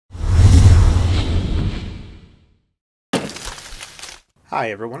Hi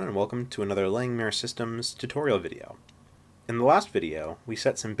everyone and welcome to another Laying Mirror Systems tutorial video. In the last video, we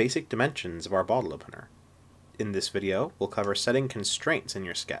set some basic dimensions of our bottle opener. In this video, we'll cover setting constraints in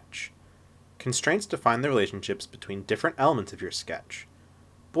your sketch. Constraints define the relationships between different elements of your sketch.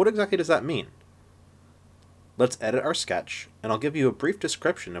 But what exactly does that mean? Let's edit our sketch, and I'll give you a brief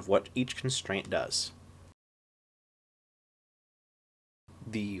description of what each constraint does.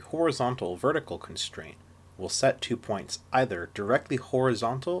 The horizontal-vertical constraint will set 2 points either directly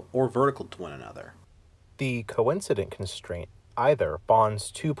horizontal or vertical to one another. The coincident constraint either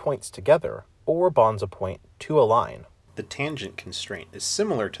bonds 2 points together or bonds a point to a line. The tangent constraint is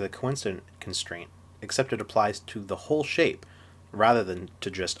similar to the coincident constraint, except it applies to the whole shape rather than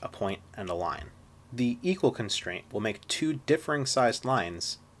to just a point and a line. The equal constraint will make two differing sized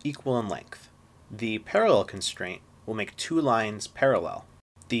lines equal in length. The parallel constraint will make two lines parallel.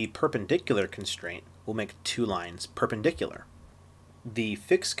 The perpendicular constraint will make two lines perpendicular. The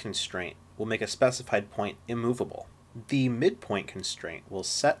fixed constraint will make a specified point immovable. The midpoint constraint will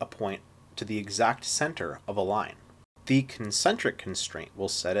set a point to the exact center of a line. The concentric constraint will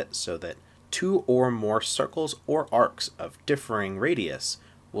set it so that two or more circles or arcs of differing radius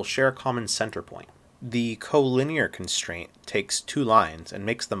will share a common center point. The collinear constraint takes two lines and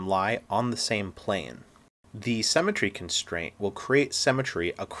makes them lie on the same plane. The symmetry constraint will create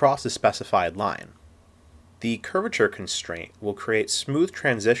symmetry across a specified line. The curvature constraint will create smooth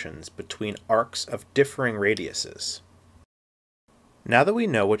transitions between arcs of differing radiuses. Now that we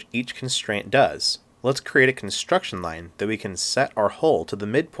know what each constraint does, let's create a construction line that we can set our hole to the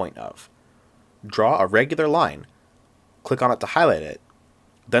midpoint of. Draw a regular line, click on it to highlight it,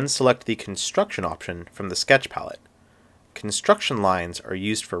 then select the construction option from the sketch palette. Construction lines are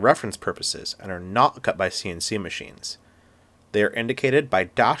used for reference purposes and are not cut by CNC machines. They are indicated by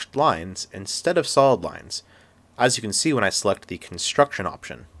dashed lines instead of solid lines, as you can see when I select the construction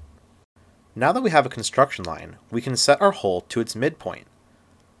option. Now that we have a construction line, we can set our hole to its midpoint.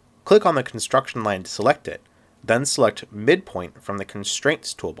 Click on the construction line to select it, then select midpoint from the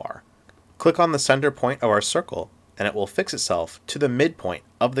constraints toolbar. Click on the center point of our circle, and it will fix itself to the midpoint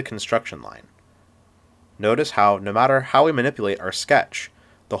of the construction line. Notice how, no matter how we manipulate our sketch,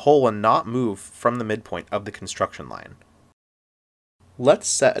 the hole will not move from the midpoint of the construction line. Let's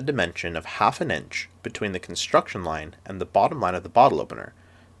set a dimension of 1/2 inch between the construction line and the bottom line of the bottle opener,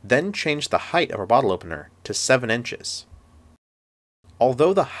 then change the height of our bottle opener to 7 inches.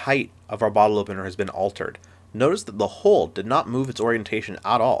 Although the height of our bottle opener has been altered, notice that the hole did not move its orientation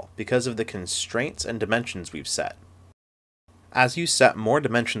at all because of the constraints and dimensions we've set. As you set more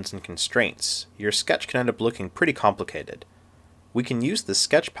dimensions and constraints, your sketch can end up looking pretty complicated. We can use the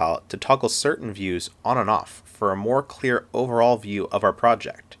sketch palette to toggle certain views on and off for a more clear overall view of our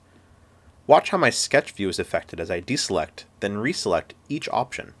project. Watch how my sketch view is affected as I deselect, then reselect each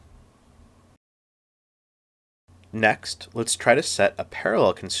option. Next, let's try to set a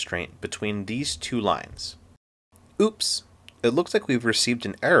parallel constraint between these two lines. Oops! It looks like we've received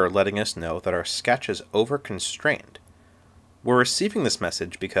an error letting us know that our sketch is over-constrained. We're receiving this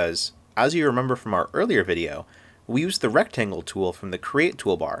message because, as you remember from our earlier video, we used the rectangle tool from the Create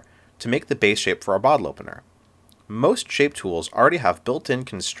toolbar to make the base shape for our bottle opener. Most shape tools already have built-in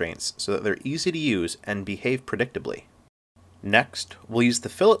constraints so that they're easy to use and behave predictably. Next, we'll use the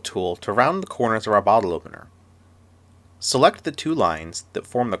Phillip tool to round the corners of our bottle opener. Select the two lines that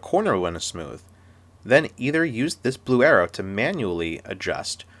form the corner we want to smooth, then either use this blue arrow to manually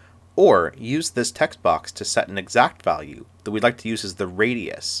adjust, or use this text box to set an exact value that we'd like to use as the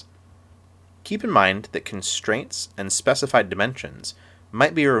radius. Keep in mind that constraints and specified dimensions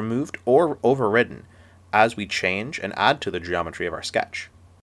might be removed or overridden as we change and add to the geometry of our sketch.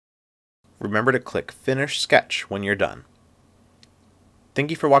 Remember to click Finish Sketch when you're done. Thank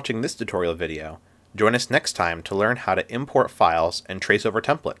you for watching this tutorial video. Join us next time to learn how to import files and trace over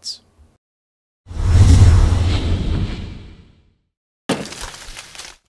templates.